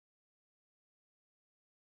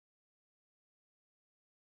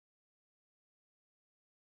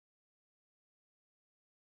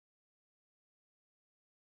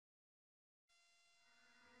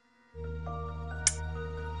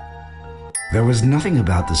There was nothing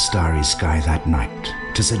about the starry sky that night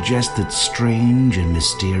to suggest that strange and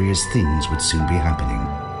mysterious things would soon be happening.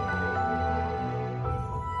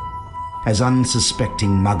 As unsuspecting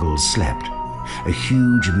muggles slept, a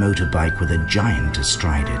huge motorbike with a giant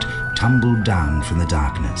astride it tumbled down from the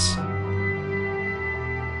darkness.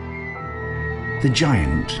 The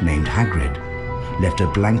giant, named Hagrid, left a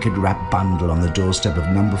blanket-wrapped bundle on the doorstep of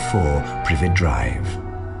number 4 Privet Drive.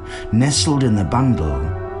 Nestled in the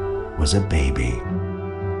bundle was a baby.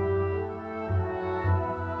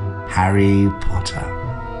 Harry Potter,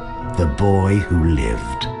 the boy who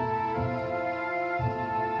lived.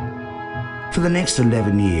 For the next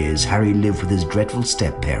 11 years, Harry lived with his dreadful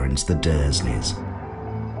step-parents, the Dursleys.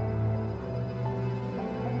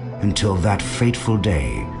 Until that fateful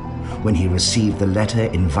day when he received the letter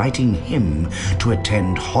inviting him to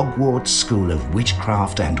attend Hogwarts School of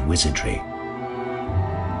Witchcraft and Wizardry.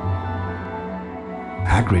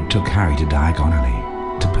 Hagrid took Harry to Diagon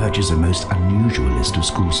Alley to purchase a most unusual list of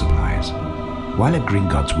school supplies. While at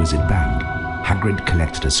Gringotts Wizard Bank, Hagrid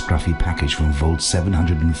collected a scruffy package from Vault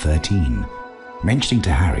 713, mentioning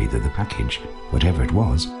to Harry that the package, whatever it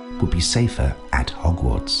was, would be safer at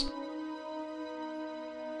Hogwarts.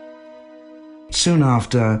 Soon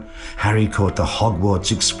after, Harry caught the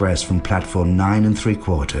Hogwarts Express from platform 9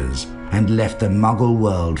 3/4 and left the Muggle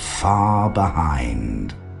world far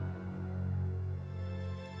behind.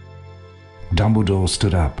 Dumbledore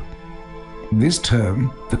stood up. This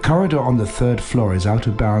term, the corridor on the 3rd floor is out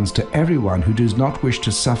of bounds to everyone who does not wish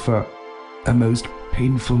to suffer a most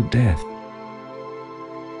painful death.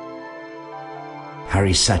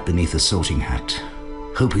 Harry sat beneath a sorting hat,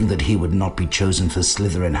 hoping that he would not be chosen for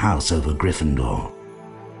Slytherin House over Gryffindor.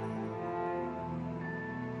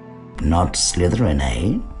 Not Slytherin,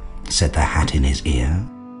 eh? Said the hat in his ear.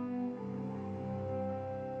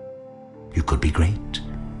 You could be great.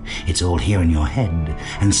 It's all here in your head,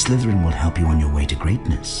 and Slytherin will help you on your way to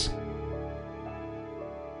greatness.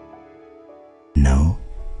 No?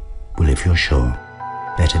 Well, if you're sure,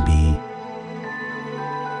 better be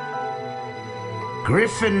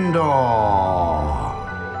Gryffindor!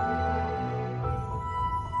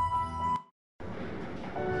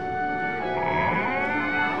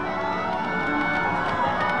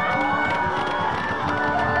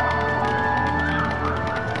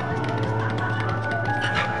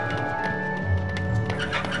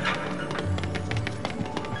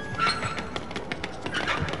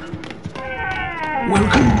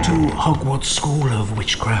 Welcome to Hogwarts School of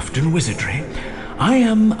Witchcraft and Wizardry. I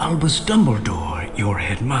am Albus Dumbledore, your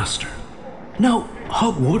headmaster. Now,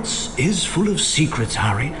 Hogwarts is full of secrets,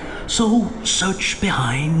 Harry, so search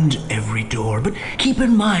behind every door. But keep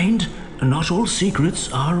in mind, not all secrets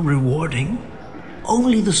are rewarding.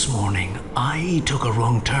 Only this morning, I took a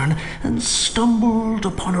wrong turn and stumbled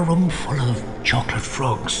upon a room full of chocolate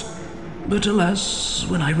frogs. But alas,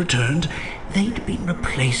 when I returned, they'd been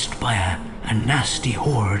replaced by a nasty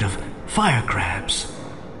horde of fire crabs.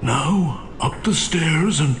 Now, up the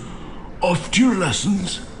stairs and off to your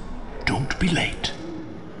lessons. Don't be late.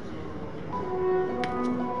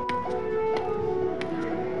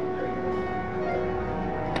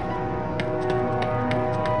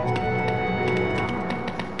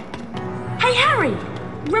 Hey Harry!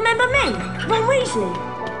 Remember me? Ron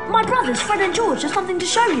Weasley? My brothers Fred and George have something to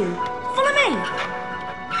show you. Follow me!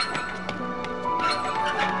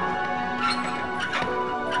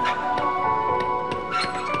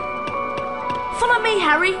 Follow me,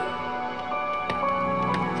 Harry.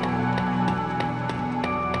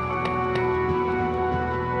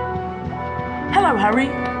 Hello, Harry.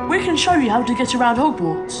 We can show you how to get around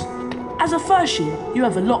Hogwarts. As a first year, you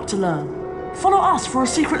have a lot to learn. Follow us for a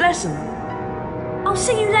secret lesson. I'll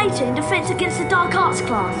see you later in Defense Against the Dark Arts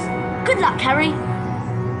class. Good luck, Harry.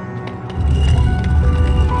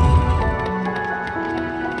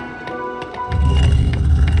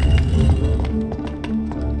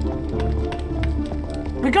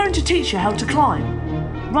 We're going to teach you how to climb.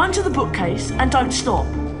 Run to the bookcase and don't stop.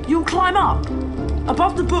 You'll climb up.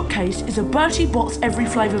 Above the bookcase is a Bertie Bott's Every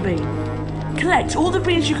Flavour bean. Collect all the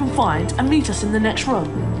beans you can find and meet us in the next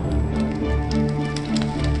room.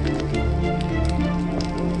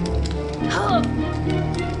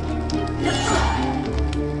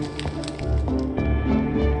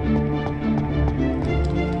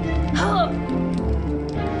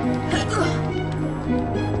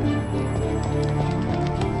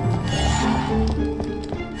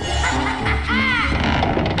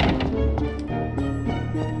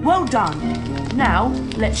 Well done. Now,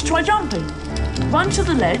 let's try jumping. Run to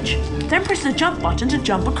the ledge, then press the jump button to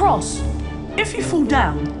jump across. If you fall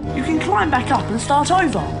down, you can climb back up and start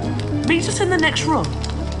over. Meet us in the next room.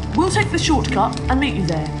 We'll take the shortcut and meet you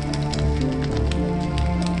there.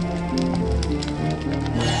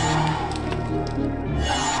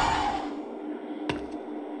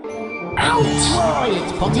 Why,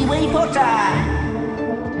 it's Pottyway Potter!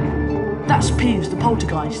 That's Peeves the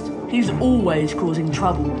poltergeist. He's always causing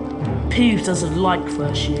trouble. Peeves doesn't like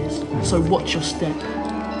first years, so watch your step.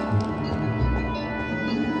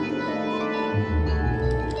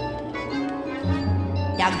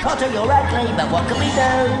 Young Potter, you're ugly, but what can we do?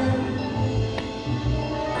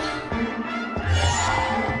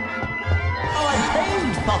 Oh, I'm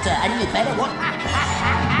Peeves, Potter, and you better watch...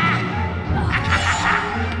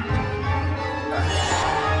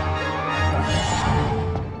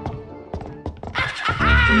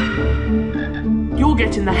 You're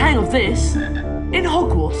getting the hang of this. In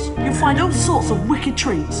Hogwarts, you'll find all sorts of wicked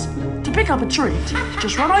treats. To pick up a treat,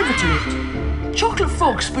 just run over to it. Chocolate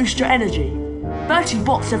frogs boost your energy. Bertie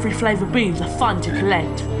Bott's every flavour beans are fun to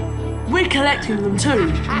collect. We're collecting them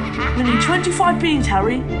too. We need 25 beans,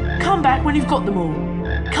 Harry. Come back when you've got them all.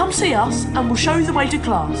 Come see us and we'll show you the way to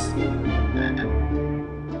class.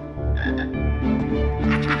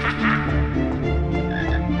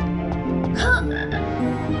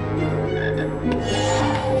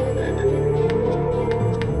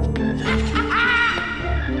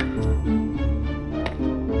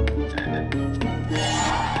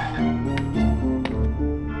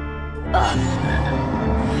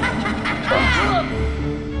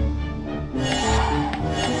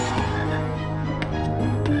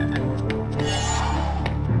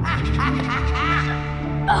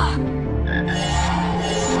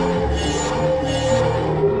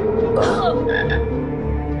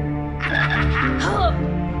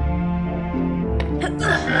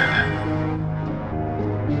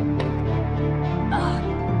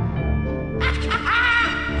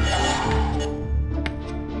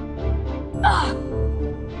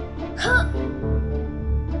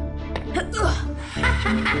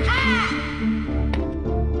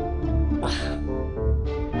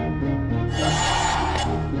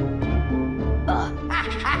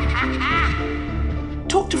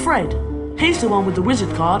 Talk to Fred. He's the one with the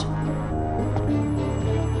wizard card.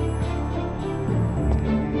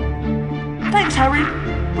 Thanks, Harry.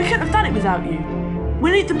 We couldn't have done it without you.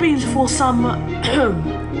 We need the beans for some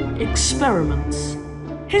experiments.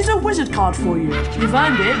 Here's a wizard card for you. You've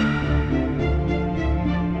earned it.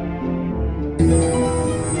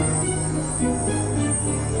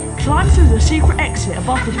 Climb through the secret exit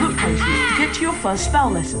above the bookcases to get to your first spell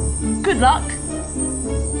lesson. Good luck.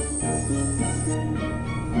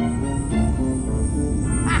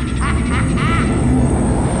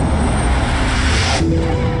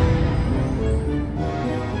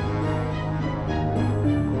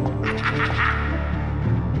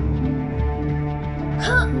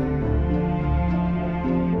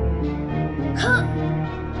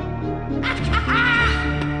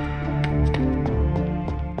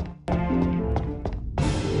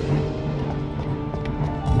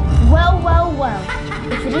 Well,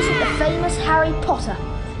 if it isn't the famous Harry Potter.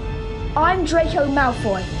 I'm Draco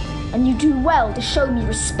Malfoy, and you do well to show me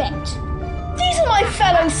respect. These are my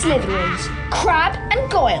fellow Slytherins, Crabbe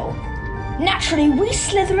and Goyle. Naturally, we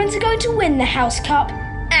Slytherins are going to win the House Cup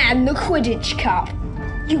and the Quidditch Cup.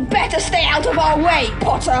 You better stay out of our way,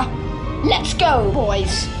 Potter. Let's go,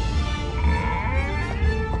 boys.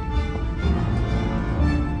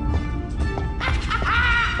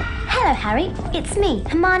 Hello, Harry. It's me,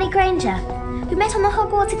 Hermione Granger. We met on the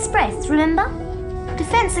Hogwarts Express, remember?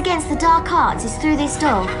 Defense against the dark arts is through this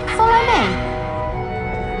door. Follow me.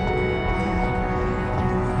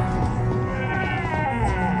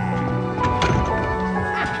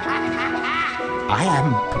 I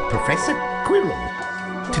am Professor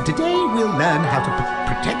Quirrell. Today we'll learn how to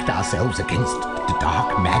protect ourselves against the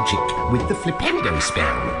dark magic with the Flipendo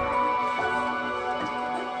spell.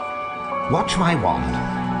 Watch my wand.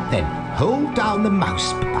 Then hold down the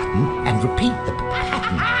mouse button and repeat the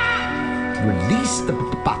pattern. Release the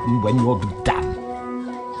button when you're done.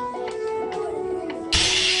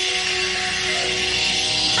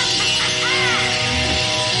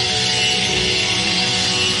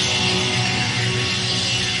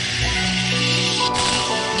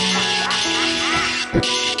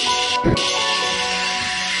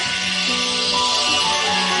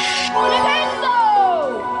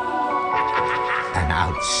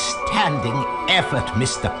 Outstanding effort,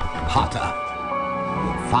 Mr. Potter.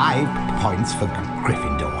 5 points for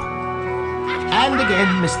Gryffindor. And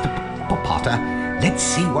again, Mr. Potter, let's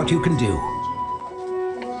see what you can do.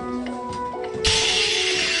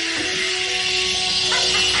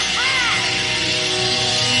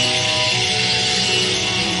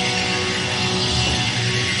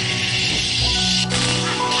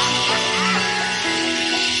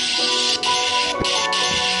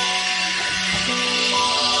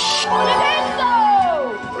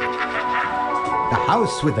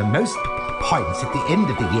 house with the most points at the end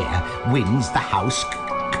of the year wins the house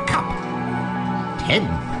cup. 10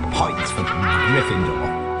 points for Gryffindor.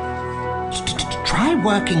 Try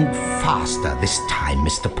working faster this time,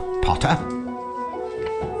 Mr. Potter.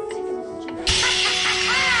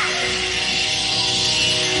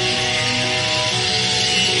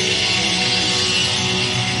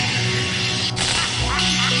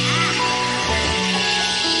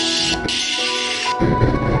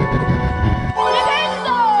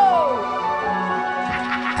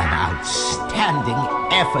 An outstanding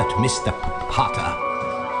effort, Mr. Potter.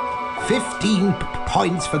 15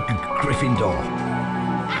 points for Gryffindor.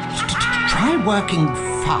 Try working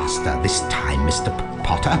faster this time, Mr.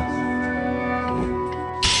 Potter.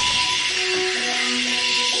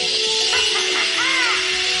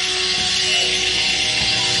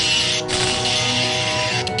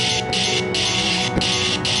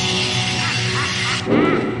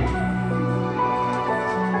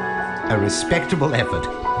 A respectable effort,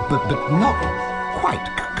 but not quite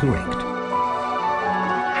correct.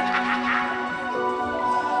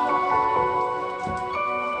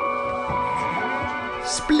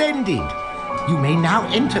 Splendid! You may now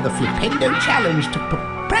enter the Flipendo Challenge to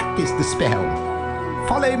practice the spell.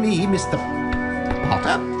 Follow me, Mr.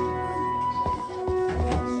 Potter.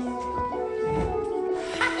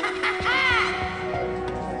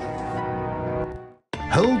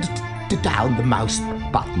 Hold down the mouse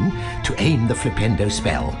button to aim the Flipendo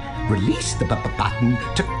spell. Release the button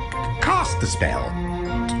to cast the spell.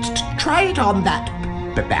 Try it on that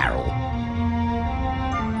barrel.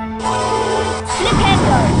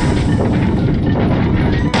 Flipendo!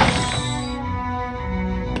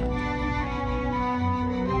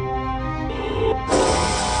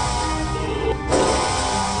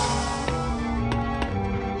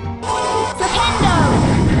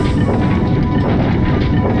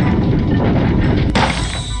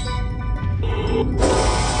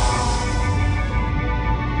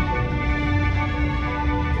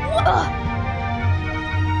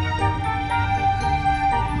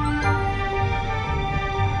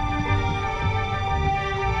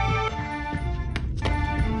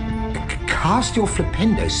 Cast your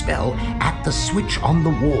Flipendo spell at the switch on the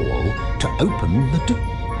wall to open the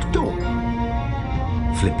door.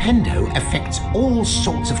 Flipendo affects all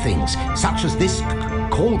sorts of things, such as this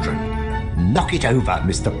cauldron. Knock it over,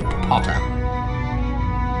 Mr. Potter.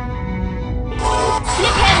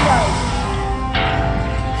 Flipendo!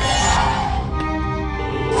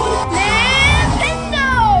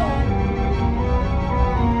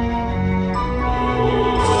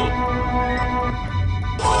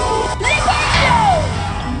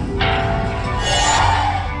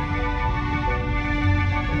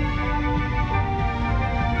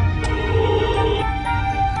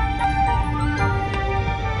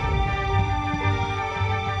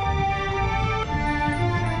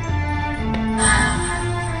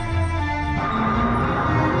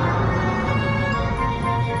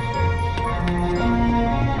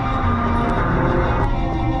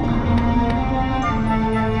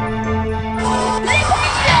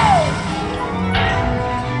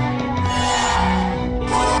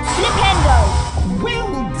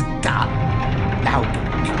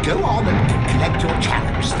 Go on and collect your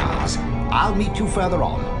challenge stars. I'll meet you further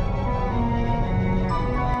on.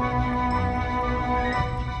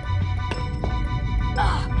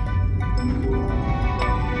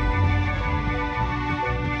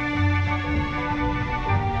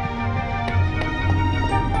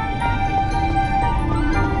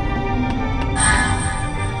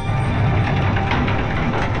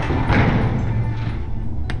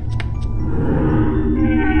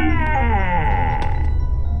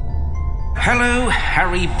 Hello,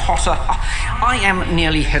 Harry Potter. I am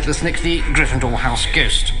nearly Headless Nick, the Gryffindor House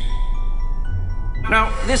Ghost.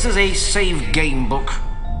 Now, this is a save game book.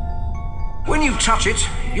 When you touch it,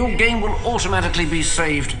 your game will automatically be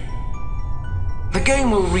saved. The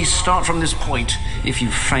game will restart from this point if you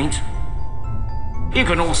faint. You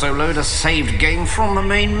can also load a saved game from the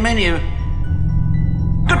main menu.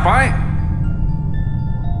 Goodbye.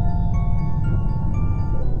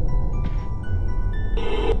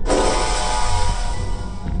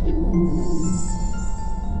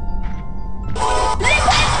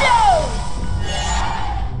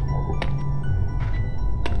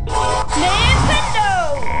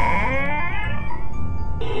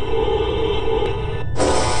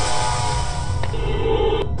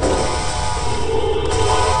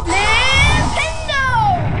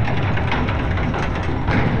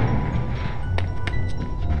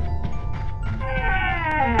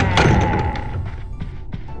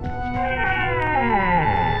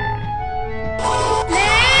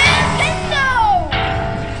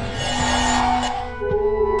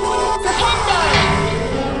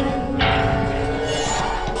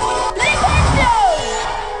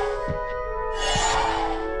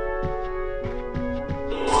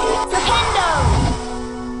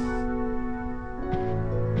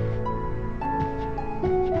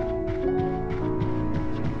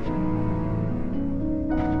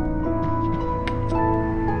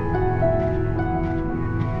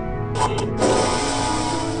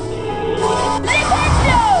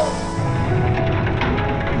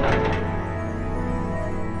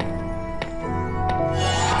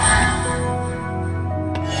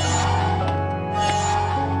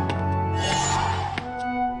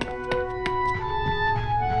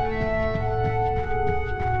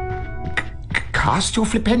 cast your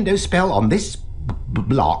Flipendo spell on this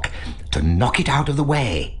block to knock it out of the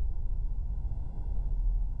way.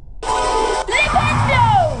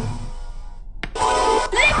 Flipendo!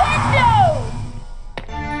 Flipendo!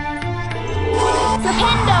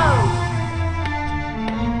 Flipendo!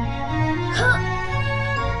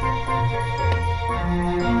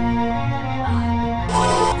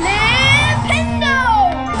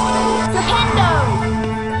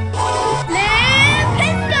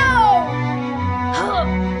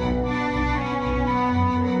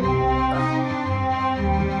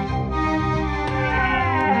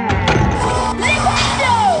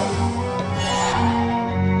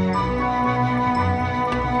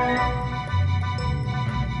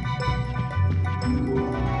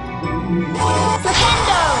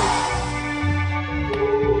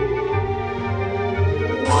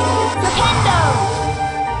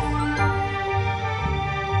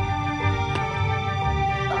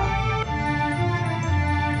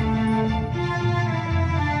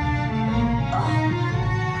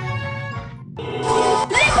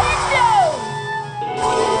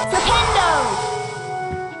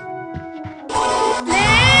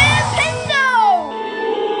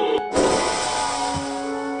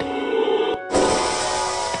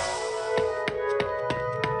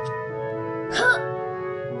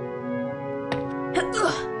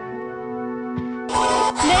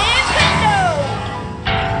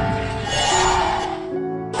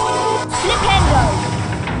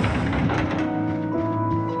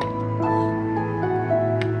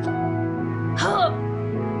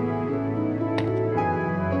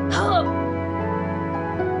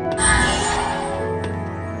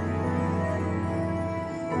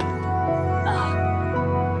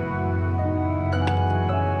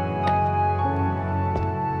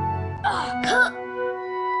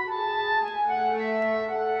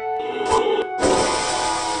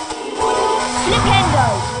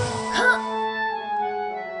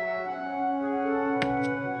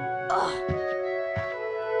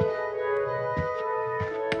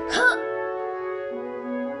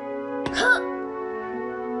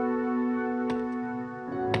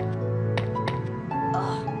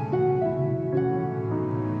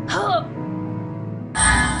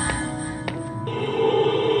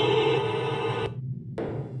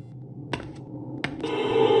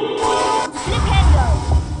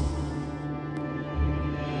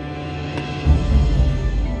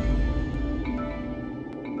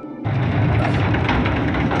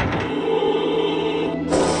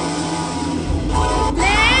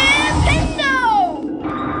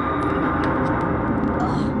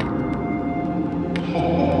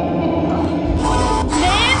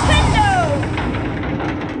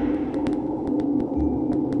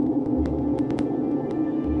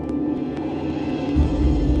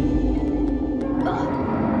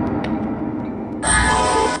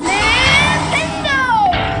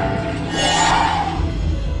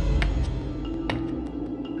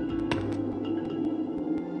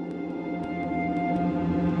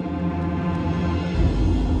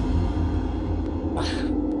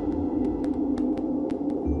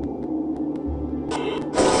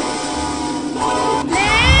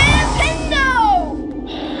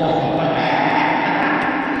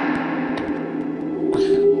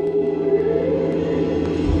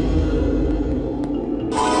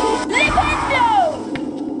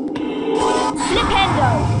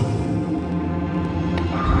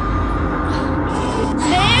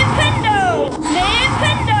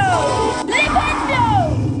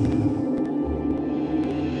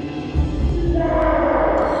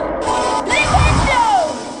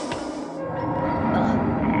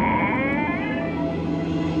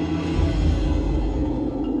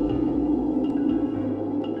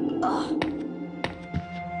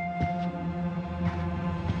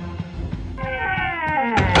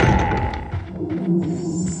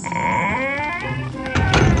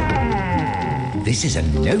 This is a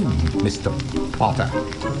gnome, Mr. Potter.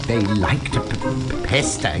 They like to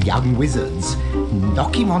pester young wizards.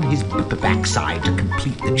 Knock him on his backside to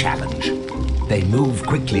complete the challenge. They move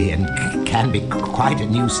quickly and can be quite a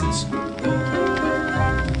nuisance.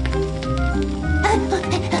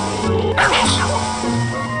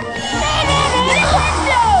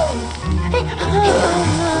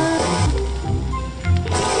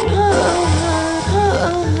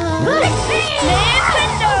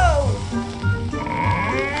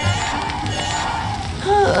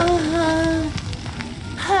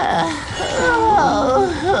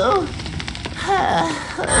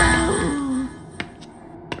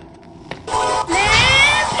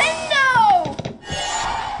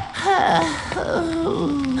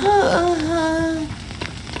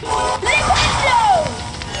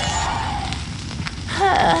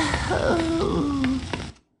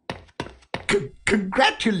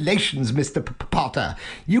 Congratulations, Mr. Potter.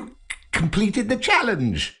 You completed the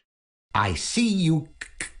challenge. I see you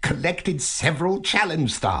collected several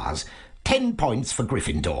challenge stars. 10 points for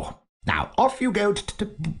Gryffindor. Now, off you go to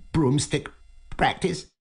broomstick practice.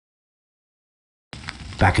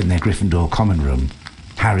 Back in their Gryffindor common room,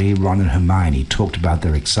 Harry, Ron and Hermione talked about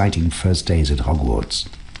their exciting first days at Hogwarts.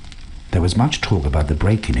 There was much talk about the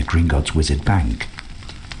break-in at Gringotts Wizard Bank,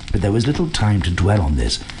 but there was little time to dwell on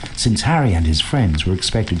this, since Harry and his friends were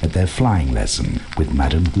expected at their flying lesson with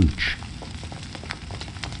Madame Hooch.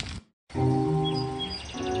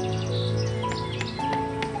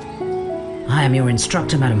 I am your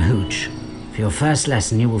instructor, Madame Hooch. For your first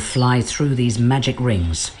lesson, you will fly through these magic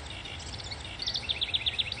rings.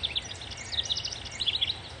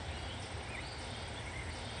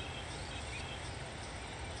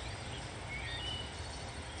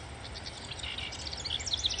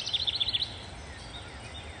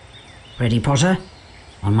 Ready, Potter?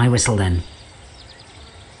 On my whistle, then.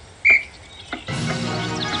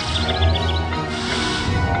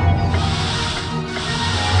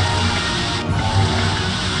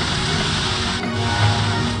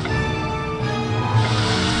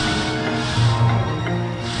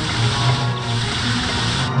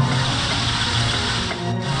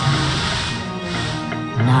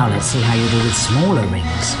 Now let's see how you do with smaller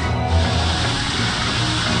rings.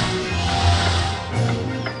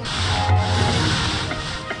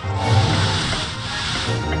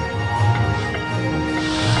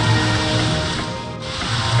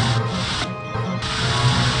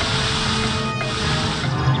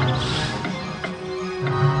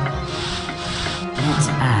 Let's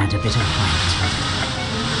add a bit of height.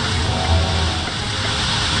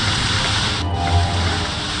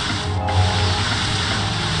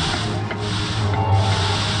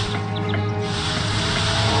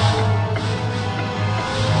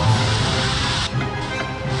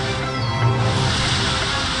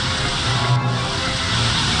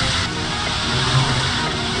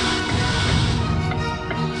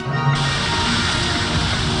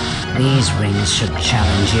 These rings should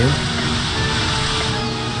challenge you.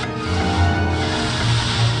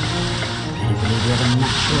 I believe you have a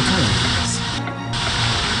natural talent for this.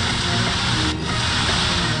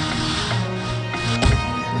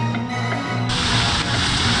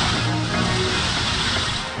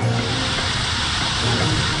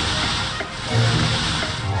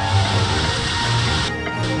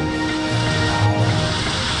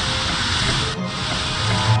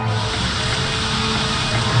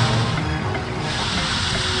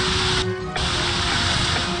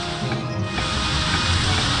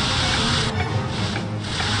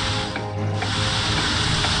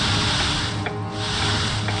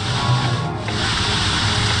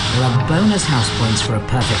 There are bonus house points for a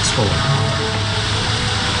perfect score.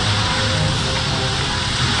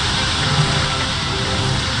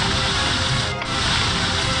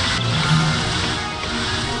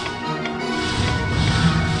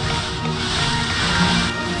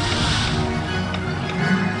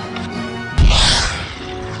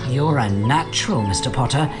 You're a natural, Mr.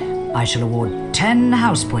 Potter. I shall award 10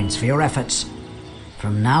 house points for your efforts.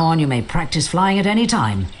 From now on, you may practice flying at any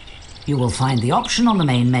time. You will find the option on the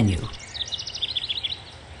main menu.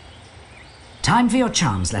 Time for your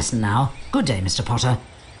charms lesson now. Good day, Mr. Potter.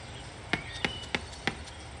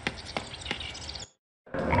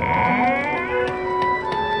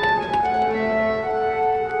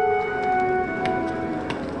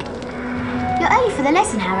 You're early for the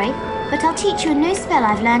lesson, Harry, but I'll teach you a new spell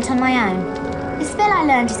I've learnt on my own. The spell I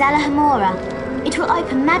learned is Alohomora. It will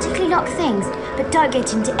open magically locked things, but don't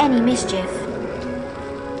get into any mischief.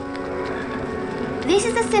 This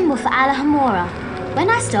is the symbol for Alohomora. When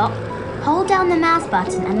I stop, hold down the mouse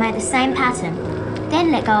button and make the same pattern.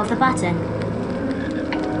 Then let go of the button.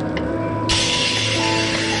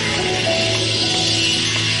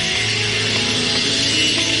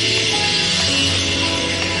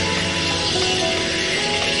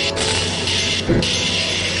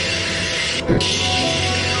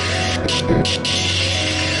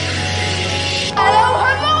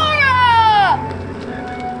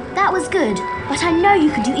 That was good, but I know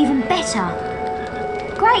you could do even better.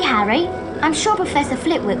 Great, Harry. I'm sure Professor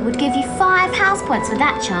Flitwick would give you 5 house points for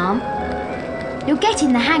that charm. You're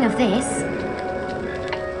getting the hang of this.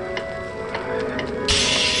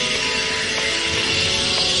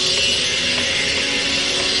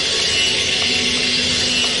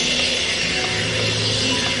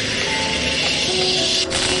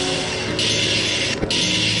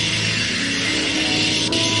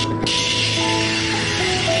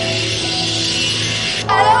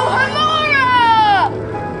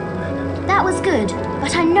 was good,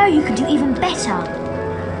 but I know you can do even better.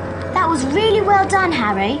 That was really well done,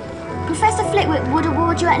 Harry. Professor Flitwick would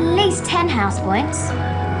award you at least 10 house points.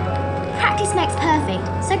 Practice makes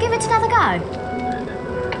perfect, so give it another go.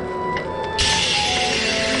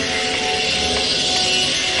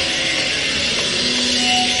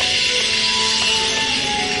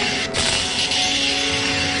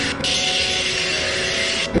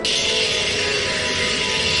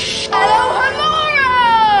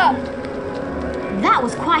 That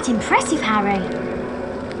was quite impressive, Harry.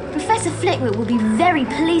 Professor Flitwick will be very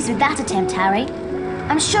pleased with that attempt, Harry.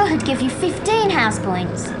 I'm sure he'd give you 15 house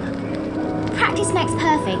points. Practice makes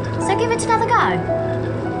perfect, so give it another go.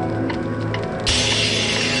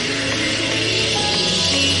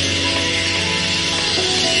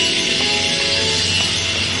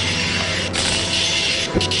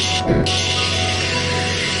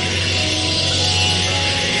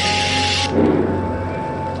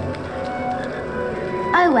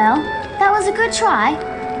 Oh well, that was a good try.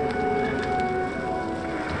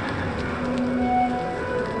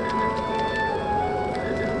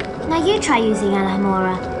 Now you try using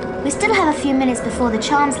Alhambra. We still have a few minutes before the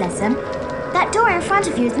charms lesson. That door in front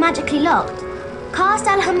of you is magically locked. Cast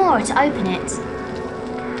Alhambra to open it.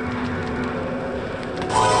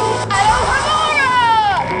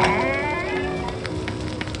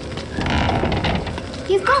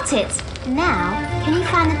 You've got it! Now, can you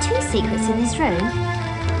find the 2 secrets in this room?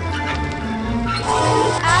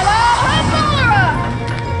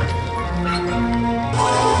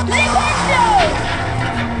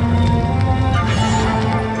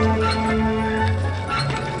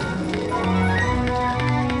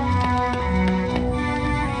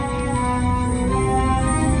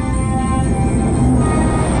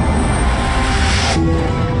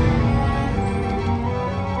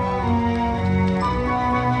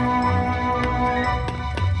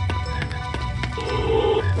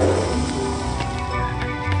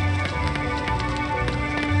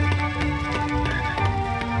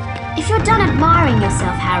 If you're done admiring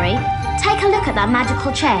yourself, Harry, take a look at that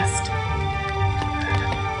magical chest.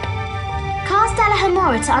 Cast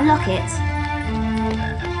Alhambra to unlock it.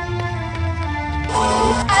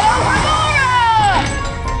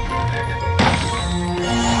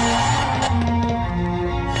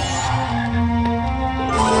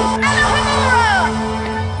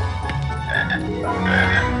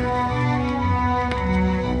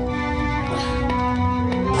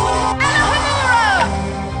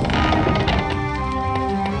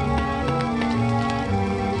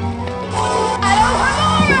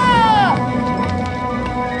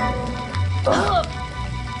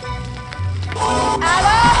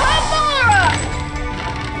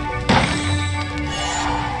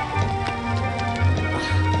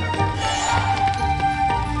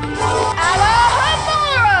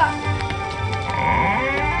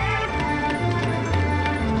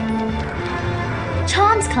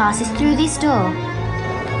 Charms class is through this door.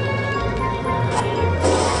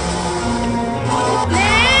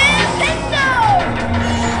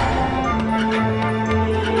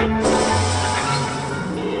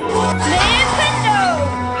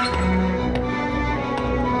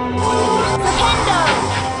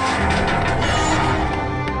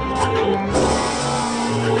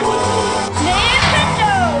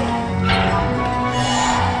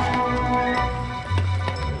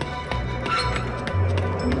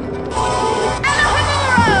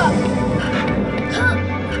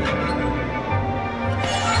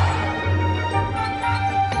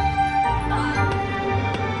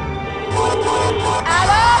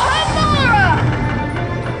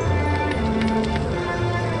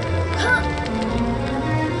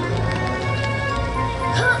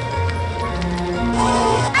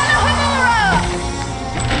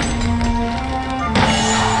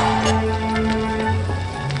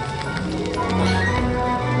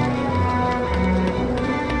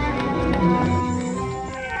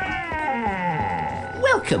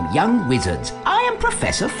 Welcome, young wizards. I am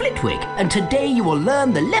Professor Flitwick, and today you will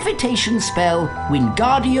learn the levitation spell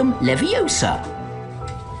Wingardium Leviosa.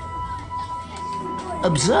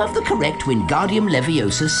 Observe the correct Wingardium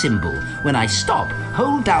Leviosa symbol. When I stop,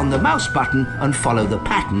 hold down the mouse button and follow the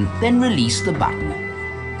pattern, then release the button.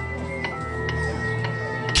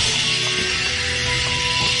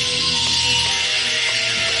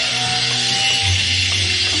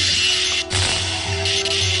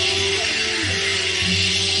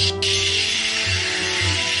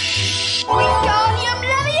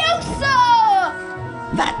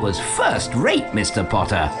 That was first rate, Mr.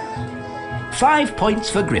 Potter. 5 points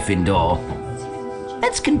for Gryffindor.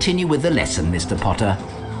 Let's continue with the lesson, Mr. Potter.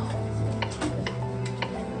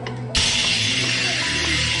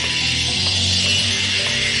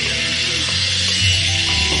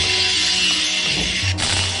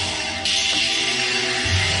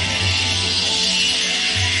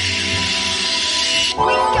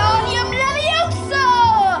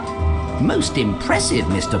 Most impressive,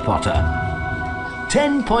 Mr. Potter.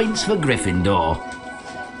 10 points for Gryffindor.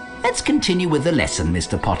 Let's continue with the lesson,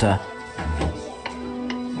 Mr. Potter.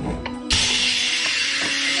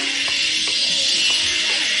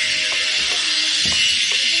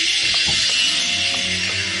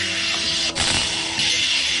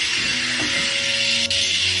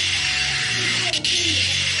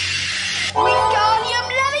 Wingardium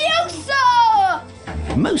Leviosa!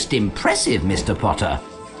 Most impressive, Mr. Potter.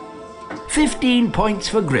 15 points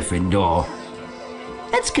for Gryffindor.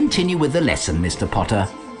 Let's continue with the lesson, Mr. Potter.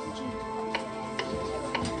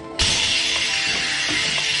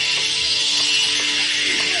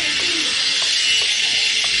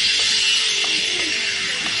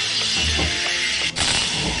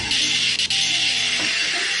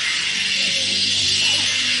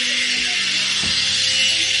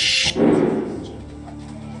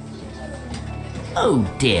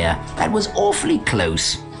 Oh dear, that was awfully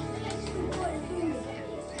close.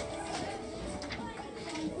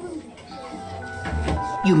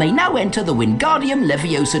 You may now enter the Wingardium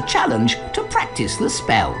Leviosa challenge to practice the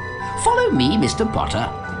spell. Follow me, Mr. Potter.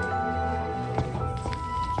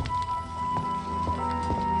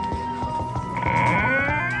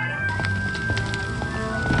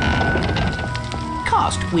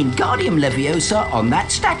 Cast Wingardium Leviosa on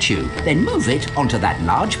that statue, then move it onto that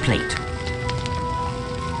large plate.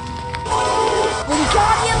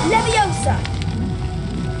 Wingardium Leviosa!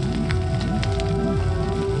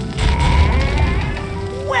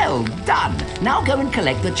 Well done! Now go and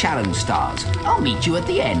collect the challenge stars. I'll meet you at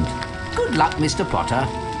the end. Good luck, Mr. Potter.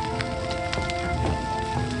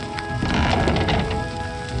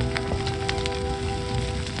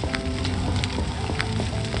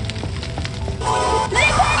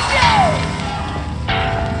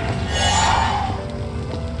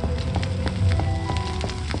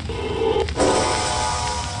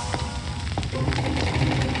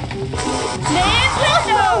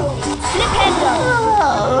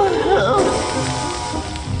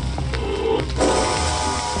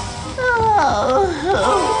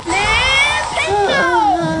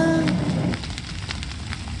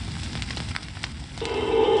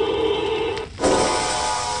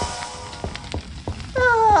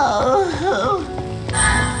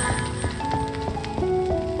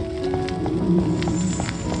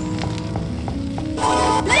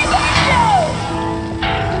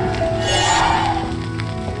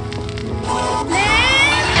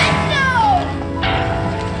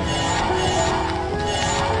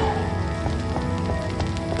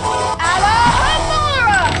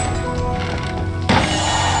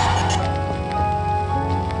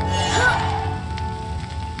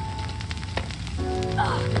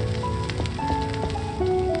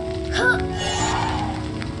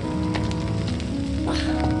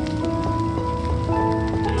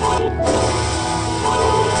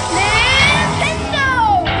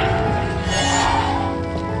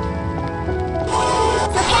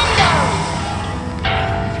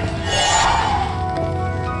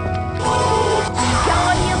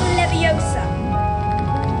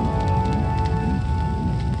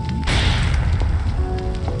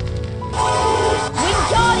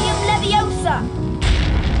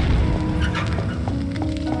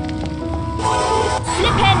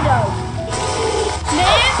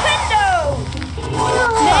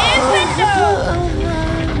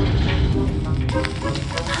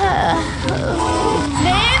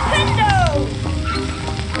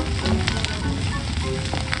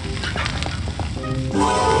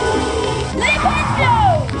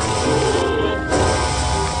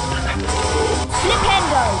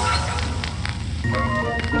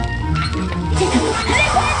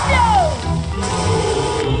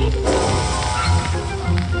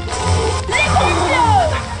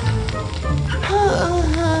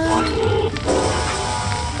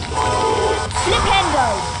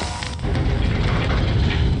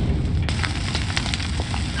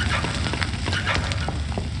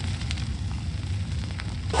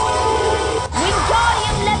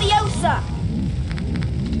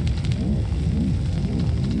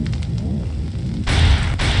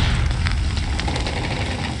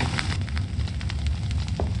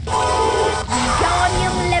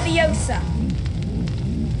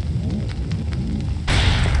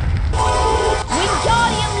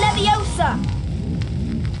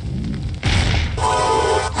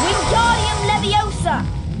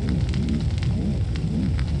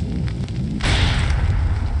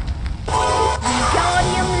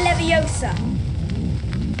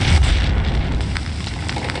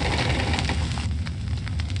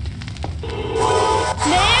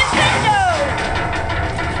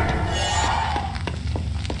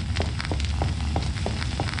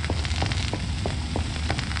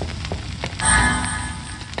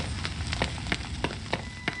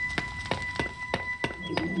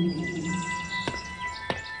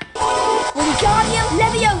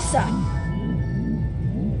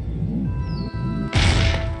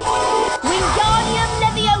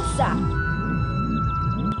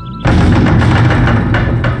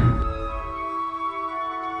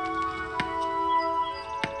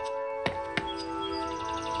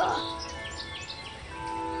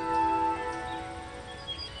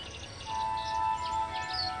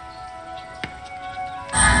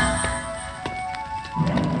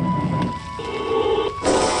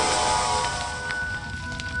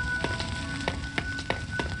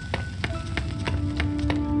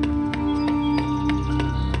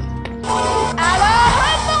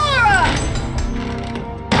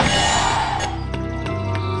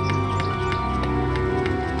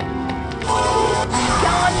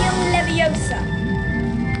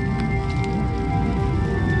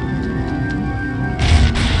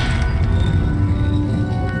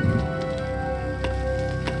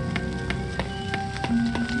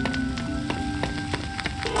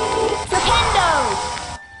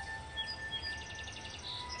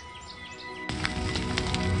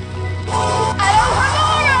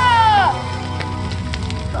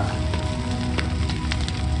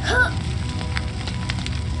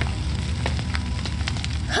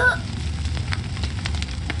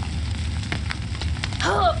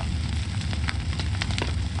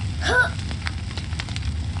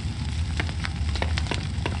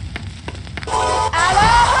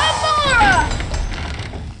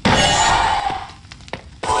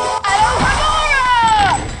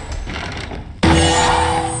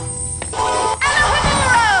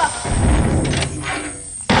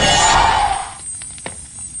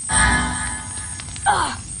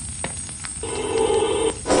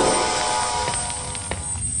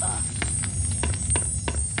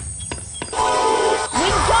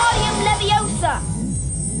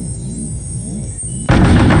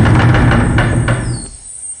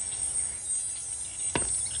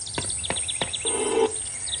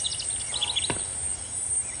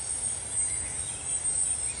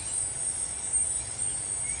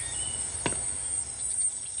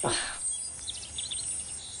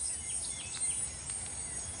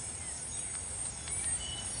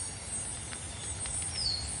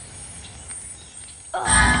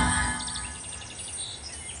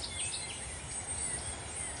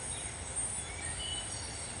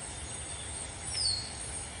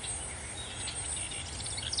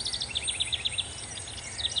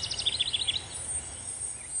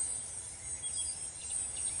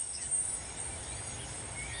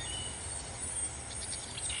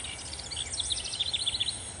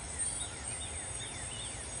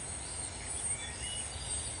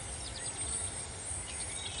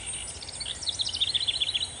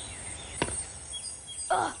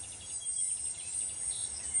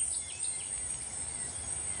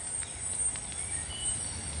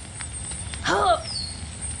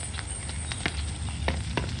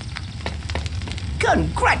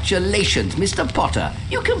 Congratulations, Mr. Potter.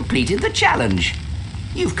 You completed the challenge.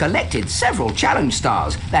 You've collected several challenge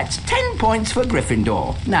stars. That's 10 points for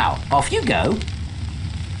Gryffindor. Now, off you go.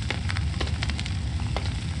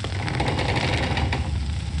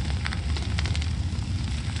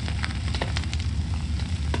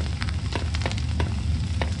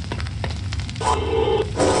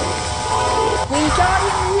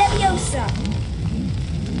 Wingardium